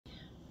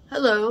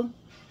Hello.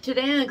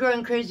 Today on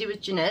Growing Crazy with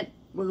Jeanette,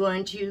 we're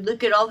going to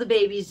look at all the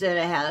babies that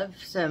I have.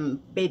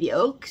 Some baby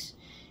oaks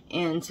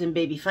and some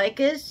baby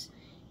ficus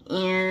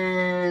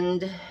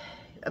and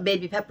a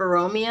baby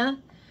peperomia.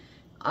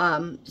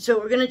 So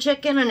we're going to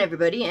check in on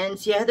everybody and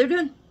see how they're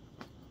doing.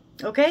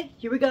 Okay,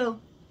 here we go.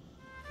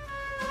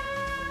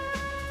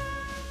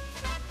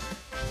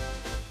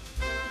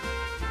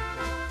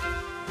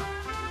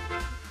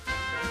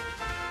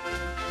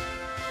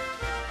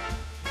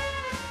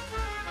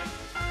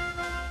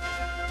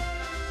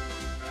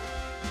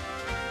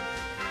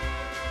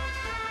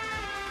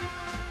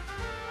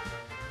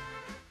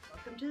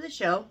 To the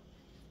show,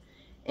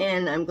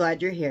 and I'm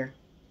glad you're here.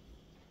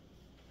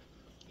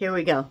 Here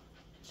we go.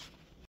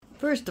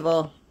 First of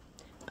all,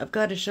 I've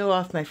got to show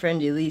off my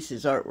friend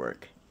Elise's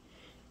artwork.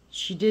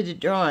 She did a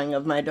drawing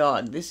of my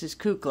dog. This is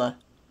Kukla,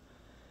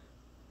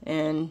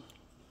 and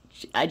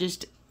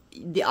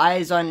the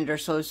eyes on it are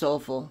so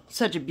soulful.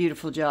 Such a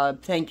beautiful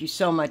job. Thank you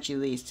so much,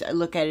 Elise. I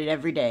look at it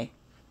every day.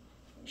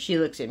 She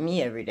looks at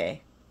me every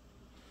day.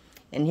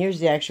 And here's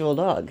the actual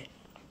dog.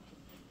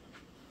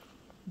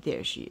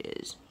 There she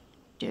is.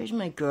 There's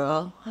my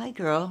girl. Hi,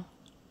 girl.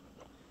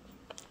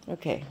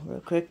 Okay,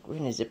 real quick, we're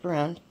going to zip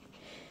around.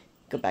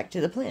 Go back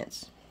to the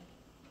plants.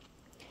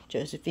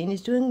 Josephine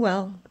is doing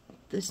well.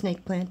 The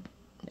snake plant,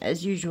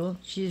 as usual.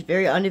 She's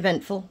very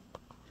uneventful.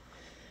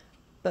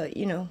 But,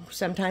 you know,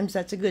 sometimes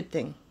that's a good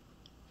thing.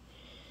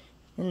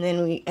 And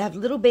then we have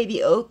little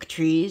baby oak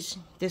trees.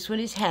 This one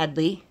is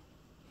Hadley.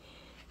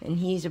 And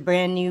he's a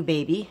brand new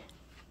baby.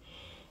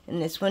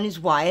 And this one is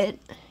Wyatt.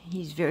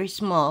 He's very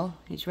small.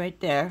 He's right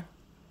there.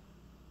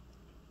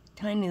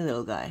 Tiny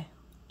little guy.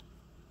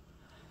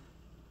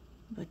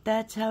 But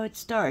that's how it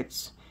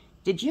starts.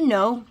 Did you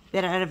know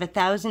that out of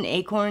 1,000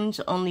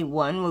 acorns, only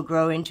one will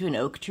grow into an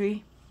oak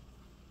tree?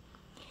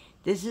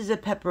 This is a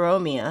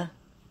Peperomia.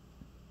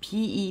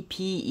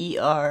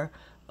 P-E-P-E-R-O-M-I-A.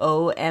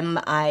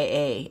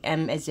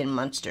 M as in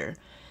monster.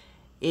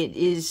 It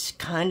is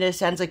kind of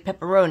sounds like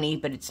pepperoni,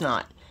 but it's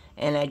not.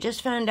 And I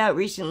just found out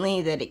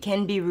recently that it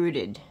can be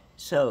rooted.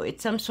 So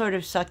it's some sort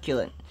of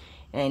succulent.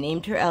 And I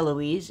named her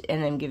Eloise,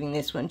 and I'm giving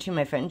this one to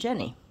my friend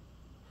Jenny.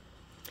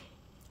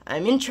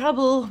 I'm in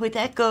trouble with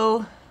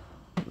Echo,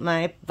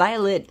 my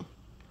violet.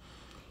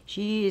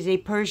 She is a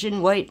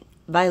Persian white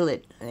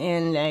violet,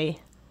 and I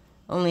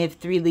only have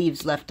 3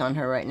 leaves left on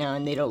her right now,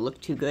 and they don't look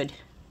too good.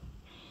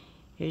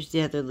 Here's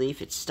the other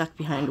leaf. It's stuck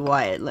behind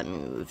Wyatt. Let me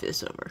move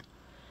this over.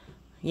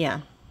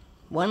 Yeah.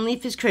 1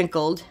 leaf is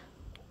crinkled.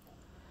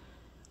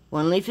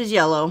 1 leaf is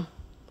yellow.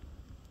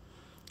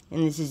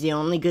 And this is the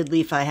only good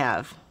leaf I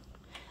have.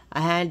 I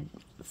had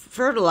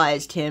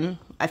fertilized him.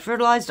 I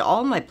fertilized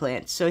all my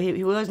plants, so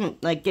he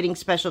wasn't like getting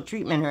special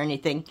treatment or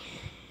anything.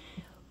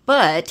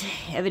 But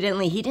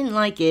evidently he didn't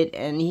like it,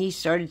 and he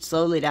started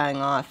slowly dying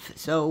off.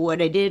 So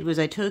what I did was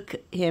I took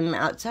him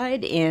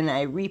outside and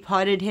I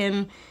repotted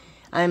him.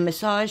 I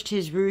massaged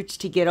his roots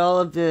to get all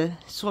of the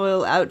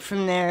soil out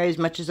from there as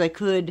much as I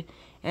could,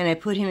 and I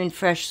put him in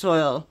fresh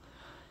soil.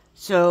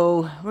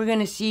 So we're going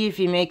to see if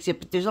he makes it,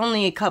 but there's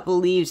only a couple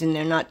leaves and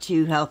they're not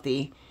too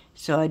healthy.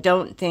 So I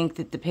don't think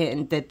that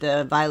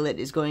the violet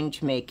is going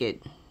to make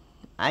it.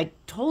 I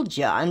told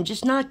you, I'm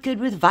just not good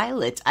with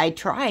violets. I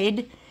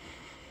tried.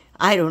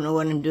 I don't know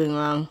what I'm doing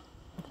wrong.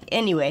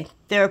 Anyway,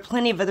 there are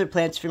plenty of other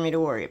plants for me to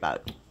worry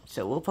about.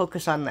 So we'll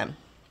focus on them.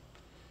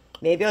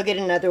 Maybe I'll get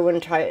another one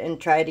and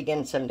try it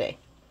again someday.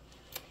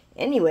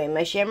 Anyway,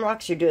 my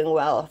shamrocks are doing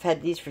well. I've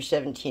had these for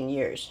 17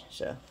 years.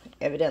 So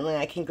evidently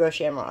I can grow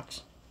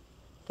shamrocks.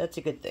 That's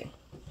a good thing.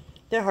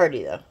 They're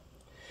hardy though.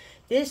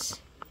 This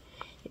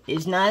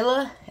is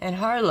Nyla and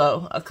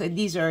Harlow.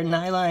 These are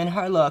Nyla and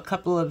Harlow, a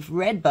couple of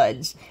red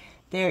buds.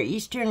 They're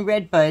eastern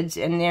red buds,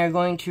 and they're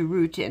going to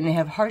root, and they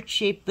have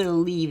heart-shaped little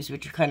leaves,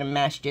 which are kind of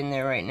mashed in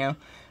there right now.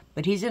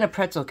 But he's in a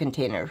pretzel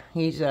container.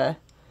 He's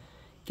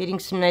getting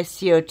some nice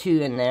CO2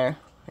 in there,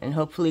 and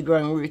hopefully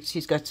growing roots.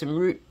 He's got some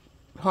root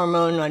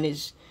hormone on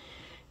his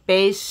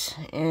base,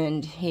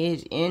 and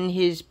he's in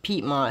his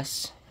peat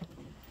moss.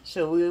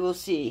 So we will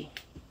see.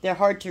 They're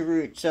hard to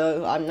root,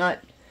 so I'm not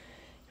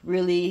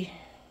really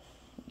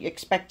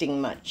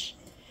expecting much,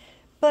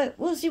 but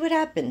we'll see what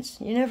happens.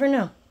 You never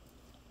know.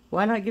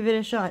 Why not give it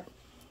a shot?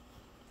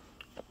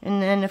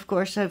 And then of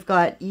course I've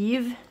got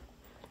Eve,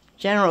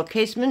 General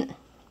Casement,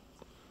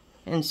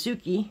 and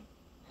Suki,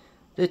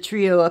 the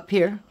trio up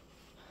here,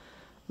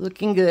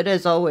 looking good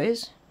as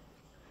always.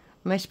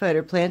 My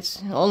spider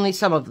plants, only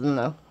some of them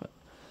though,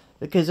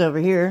 because over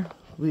here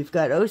we've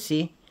got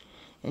Osi,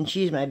 and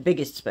she's my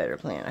biggest spider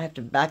plant. I have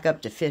to back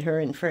up to fit her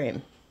in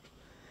frame,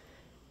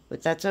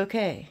 but that's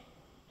okay.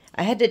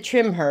 I had to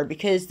trim her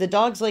because the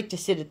dogs like to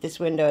sit at this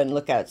window and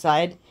look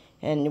outside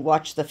and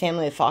watch the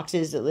family of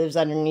foxes that lives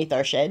underneath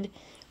our shed,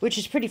 which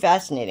is pretty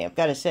fascinating, I've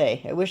got to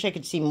say. I wish I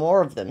could see more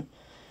of them.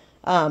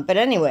 But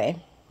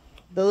anyway,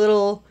 the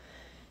little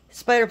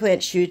spider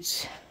plant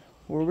shoots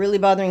were really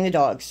bothering the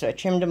dogs, so I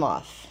trimmed them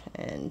off.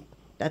 And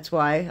that's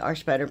why our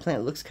spider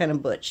plant looks kind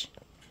of butch.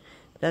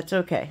 That's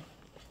okay.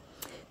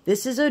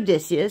 This is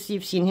Odysseus.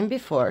 You've seen him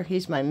before.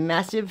 He's my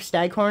massive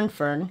staghorn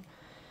fern.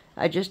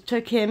 I just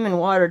took him and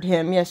watered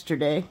him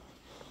yesterday,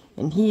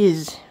 and he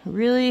is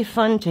really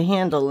fun to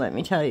handle, let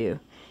me tell you.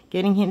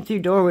 Getting him through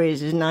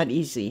doorways is not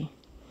easy.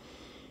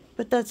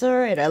 But that's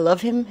alright, I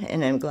love him,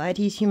 and I'm glad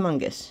he's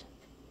humongous.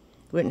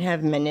 Wouldn't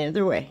have him any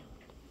other way.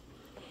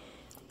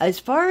 As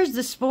far as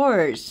the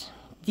spores,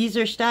 these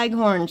are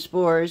staghorn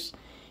spores,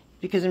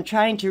 because I'm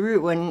trying to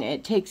root one.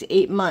 It takes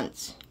 8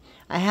 months.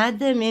 I had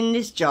them in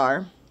this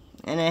jar,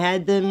 and I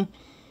had them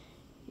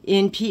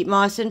in peat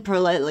moss and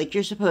perlite like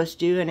you're supposed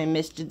to, and I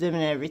misted them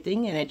and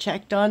everything, and I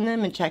checked on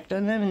them,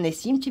 and they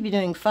seemed to be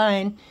doing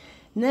fine.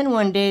 And then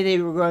one day they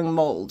were growing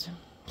mold,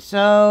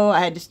 so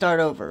I had to start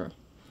over.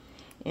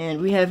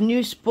 And we have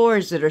new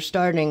spores that are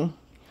starting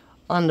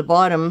on the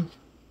bottom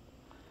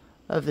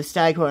of the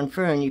staghorn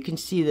fern. You can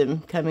see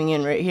them coming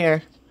in right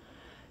here.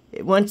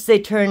 Once they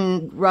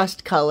turn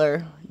rust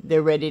color,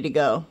 they're ready to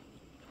go.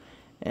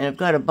 And I've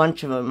got a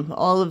bunch of them.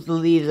 All of the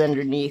leaves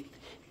underneath.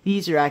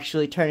 These are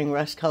actually turning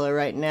rust color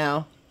right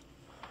now.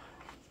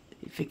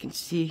 If you can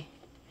see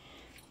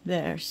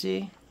there,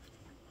 see?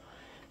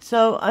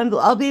 So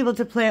I'll be able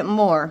to plant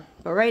more.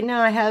 But right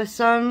now I have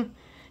some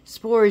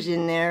spores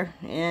in there,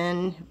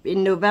 and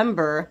in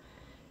November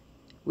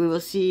we will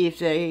see if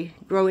they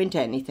grow into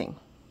anything.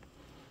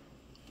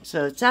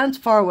 So it sounds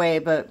far away,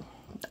 but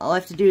all I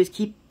have to do is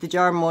keep the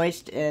jar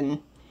moist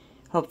and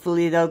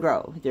hopefully they'll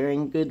grow. They're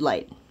in good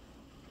light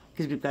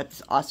because we've got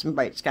this awesome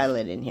bright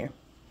skylight in here.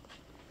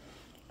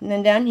 And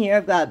then down here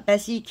I've got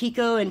Bessie,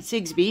 Kiko, and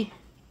Sigsbee,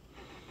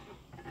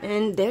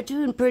 and they're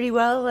doing pretty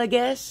well, I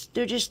guess.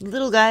 They're just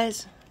little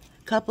guys,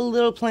 a couple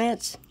little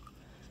plants.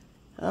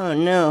 Oh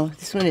no,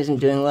 this one isn't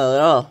doing well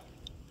at all.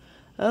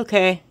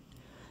 Okay,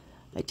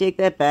 I take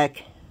that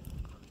back.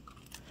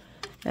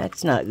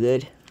 That's not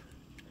good.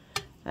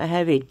 I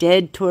have a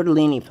dead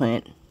tortellini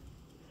plant.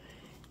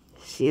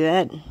 See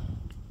that?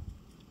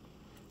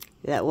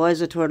 That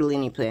was a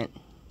tortellini plant.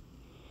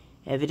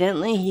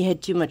 Evidently he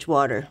had too much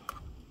water.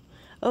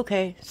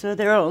 Okay, so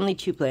there are only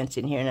 2 plants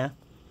in here now.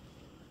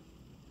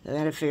 I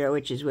gotta figure out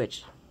which is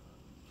which.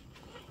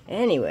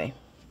 Anyway,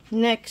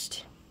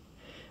 next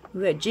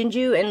we got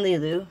Jinju and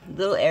Lilu,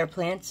 little air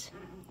plants.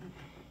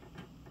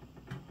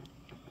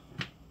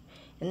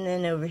 And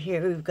then over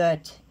here we've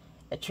got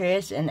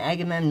Atreus and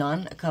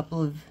Agamemnon, a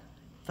couple of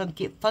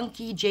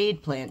funky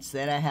jade plants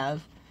that I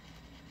have.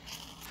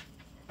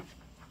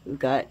 We've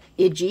got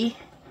Iggy,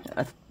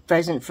 a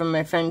present from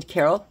my friend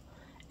Carol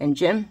and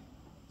Jim.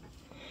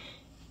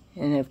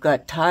 And I've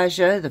got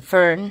Taja, the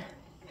fern.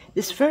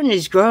 This fern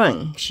is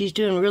growing. She's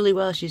doing really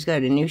well. She's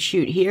got a new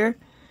shoot here.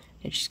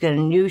 And she's got a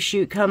new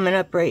shoot coming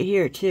up right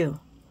here, too.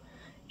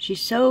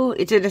 It's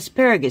an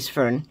asparagus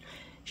fern.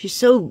 She's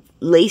so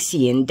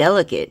lacy and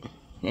delicate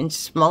and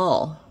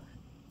small.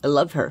 I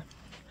love her.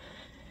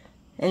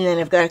 And then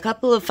I've got a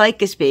couple of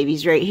ficus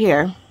babies right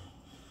here.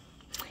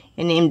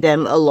 I named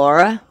them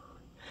Alora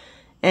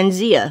and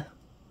Zia.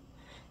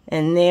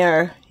 And they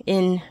are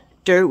in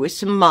dirt with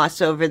some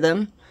moss over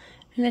them.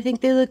 And I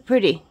think they look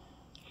pretty.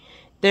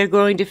 They're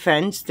going to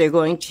friends. They're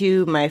going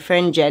to my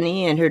friend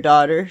Jenny and her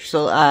daughter,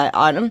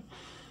 Autumn.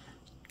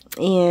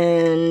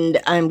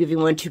 And I'm giving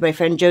one to my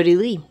friend Jody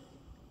Lee,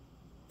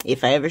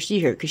 if I ever see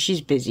her, because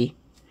she's busy.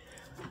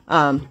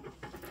 But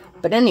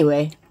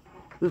anyway,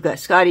 we've got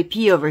Scotty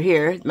P over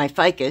here, my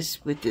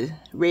ficus, with the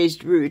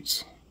raised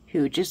roots,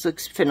 who just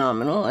looks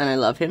phenomenal, and I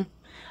love him.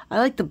 I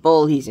like the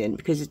bowl he's in,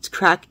 because it's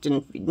cracked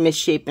and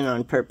misshapen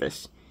on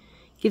purpose.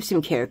 Gives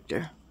him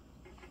character.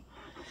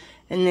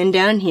 And then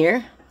down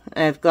here,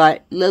 I've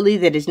got Lily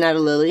that is not a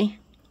lily.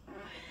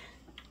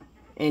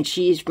 And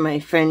she's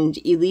my friend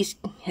Elise,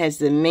 has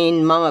the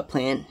main mama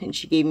plant, and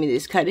she gave me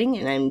this cutting,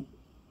 and I'm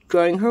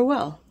growing her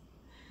well.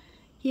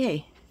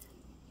 Yay.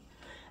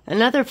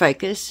 Another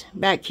ficus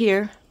back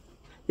here.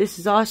 This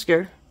is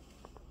Oscar.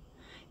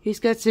 He's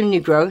got some new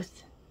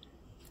growth.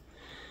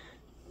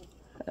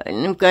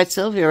 And we've got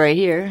Sylvia right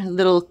here,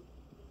 little,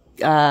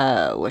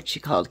 what's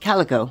she called?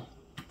 Calico.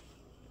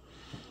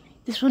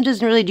 This one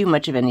doesn't really do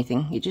much of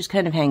anything. It just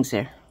kind of hangs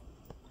there.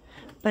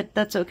 But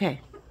that's okay.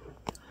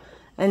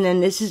 And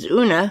then this is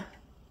Una,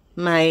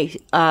 my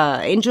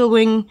angel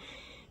wing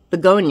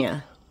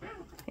begonia.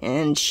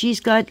 And she's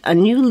got a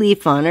new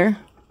leaf on her.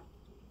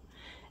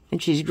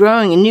 And she's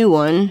growing a new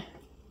one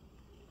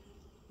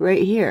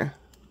right here.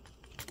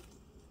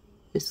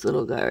 This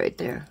little guy right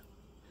there.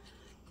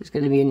 There's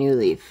going to be a new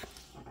leaf.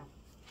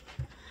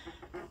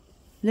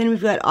 Then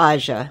we've got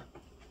Aja.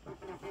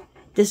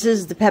 This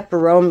is the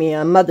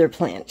Peperomia mother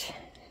plant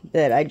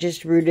that I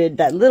just rooted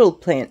that little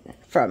plant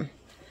from.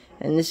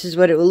 And this is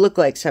what it will look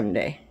like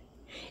someday.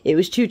 It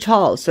was too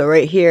tall, so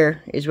right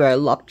here is where I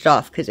lopped it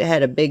off because it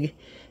had a big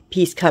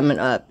piece coming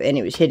up and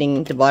it was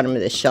hitting the bottom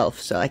of the shelf,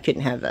 so I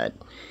couldn't have that.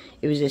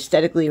 It was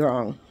aesthetically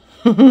wrong.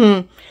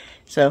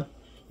 So,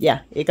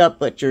 yeah, it got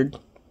butchered.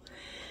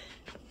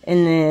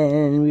 And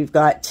then we've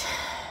got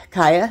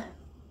Kaya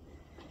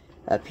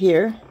up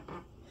here.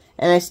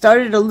 And I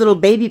started a little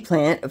baby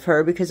plant of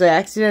her because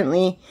I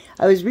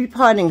was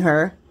repotting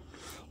her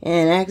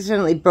and I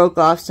accidentally broke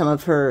off some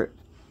of her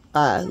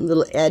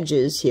little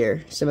edges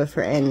here, some of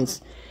her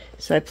ends.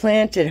 So I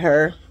planted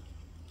her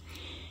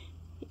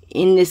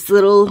in this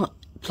little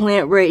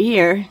plant right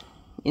here,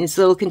 in this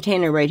little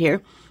container right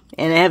here.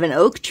 And I have an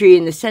oak tree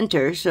in the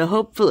center, so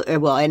hopefully,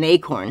 well, an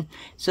acorn.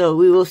 So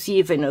we will see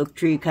if an oak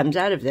tree comes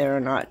out of there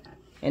or not.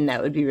 And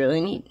that would be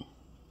really neat.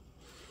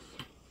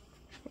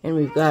 And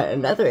we've got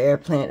another air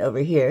plant over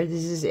here.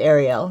 This is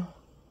Ariel.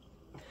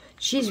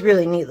 She's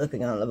really neat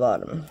looking on the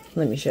bottom.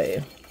 Let me show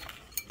you.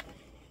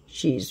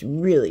 She's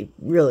really,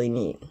 really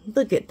neat.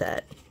 Look at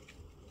that.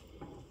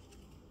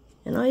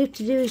 And all you have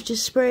to do is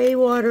just spray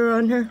water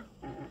on her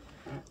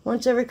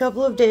once every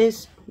couple of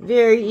days.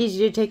 Very easy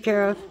to take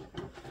care of.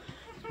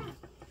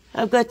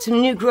 I've got some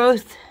new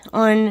growth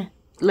on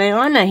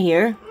Leona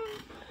here.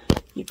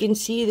 You can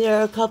see there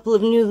are a couple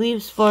of new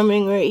leaves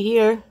forming right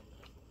here.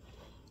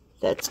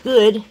 That's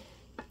good.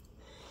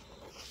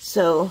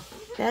 So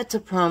that's a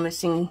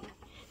promising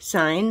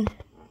sign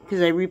because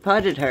I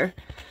repotted her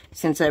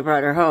since I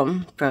brought her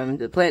home from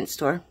the plant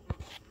store.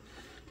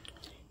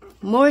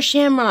 More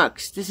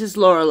shamrocks. This is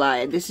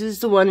Lorelei. This is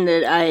the one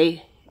that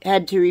I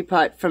had to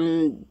repot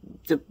from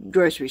the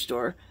grocery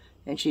store,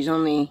 and she's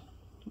only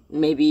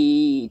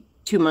maybe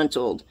 2 months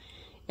old.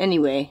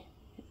 Anyway,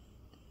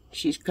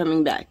 she's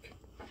coming back.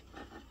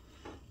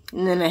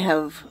 And then I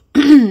have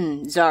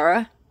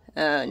Zara,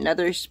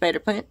 another spider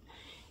plant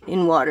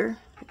in water,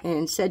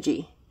 and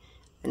Seji,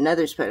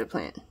 another spider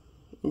plant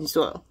in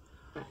soil.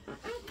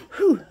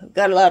 Whew, I've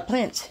got a lot of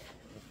plants.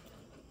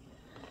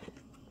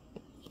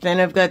 Then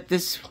I've got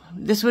this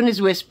one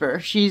is Whisper.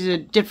 She's a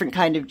different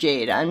kind of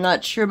jade. I'm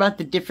not sure about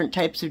the different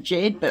types of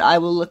jade, but I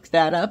will look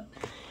that up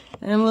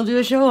and we'll do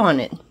a show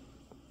on it.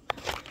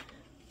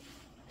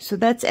 So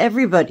that's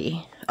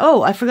everybody.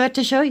 Oh, I forgot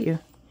to show you.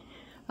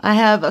 I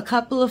have a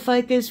couple of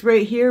ficus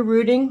right here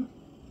rooting.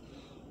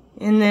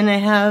 And then I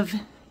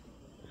have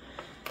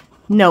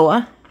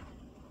Noah,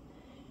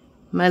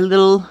 my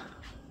little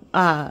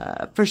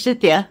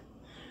forsythia,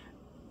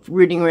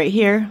 rooting right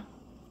here.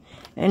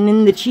 And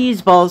in the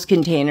cheese balls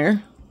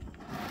container,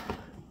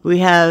 we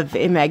have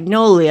a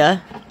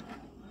magnolia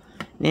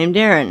named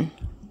Aaron.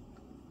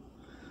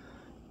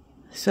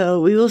 So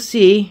we will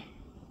see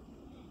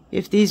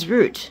if these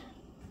root.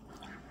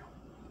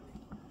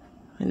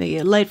 And they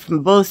get light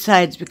from both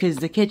sides because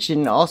the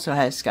kitchen also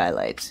has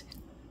skylights.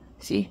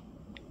 See?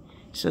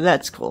 So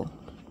that's cool.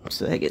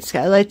 So they get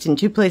skylights in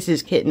 2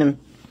 places hitting them.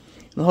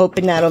 I'm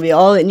hoping that'll be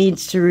all it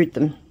needs to root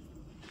them.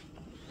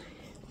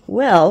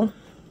 Well,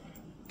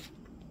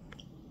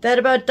 that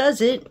about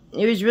does it.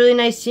 It was really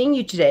nice seeing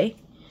you today.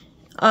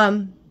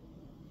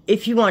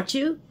 If you want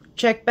to,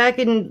 check back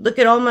and look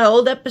at all my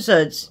old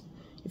episodes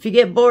if you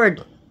get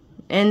bored.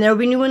 And there'll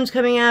be new ones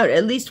coming out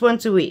at least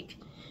once a week.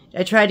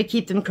 I try to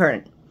keep them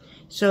current.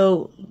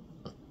 So,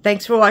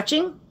 thanks for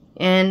watching,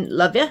 and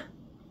love ya.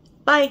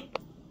 Bye.